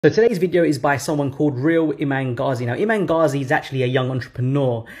So today's video is by someone called Real Iman Gadzhi. Now, Iman Gadzhi is actually a young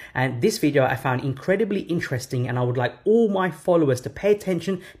entrepreneur, and this video I found incredibly interesting, and I would like all my followers to pay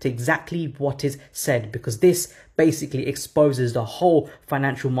attention to exactly what is said, because this basically exposes the whole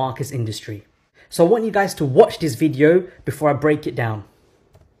financial markets industry. So I want you guys to watch this video before I break it down.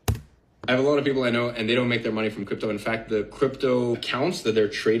 I have a lot of people I know, and they don't make their money from crypto. In fact, the crypto accounts that they're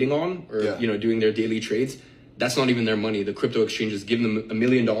trading on, or doing their daily trades, that's not even their money. The crypto exchanges give them $1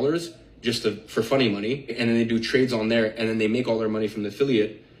 million just for funny money, and then they do trades on there, and then they make all their money from the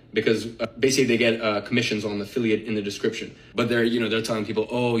affiliate because basically they get commissions on the affiliate in the description. But they're telling people,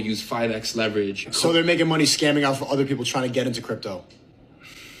 oh, use 5x leverage. So they're making money scamming off of other people trying to get into crypto.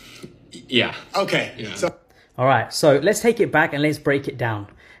 Yeah. Okay. Yeah. So all right, so let's take it back and let's break it down.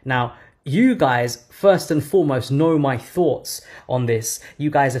 Now, you guys, first and foremost, know my thoughts on this. You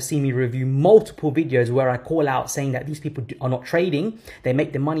guys have seen me review multiple videos where I call out saying that these people are not trading. They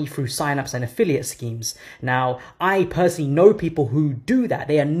make their money through signups and affiliate schemes. Now, I personally know people who do that.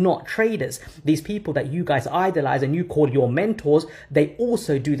 They are not traders. These people that you guys idolize and you call your mentors, they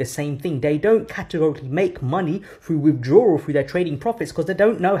also do the same thing. They don't categorically make money through withdrawal through their trading profits because they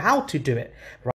don't know how to do it. Right?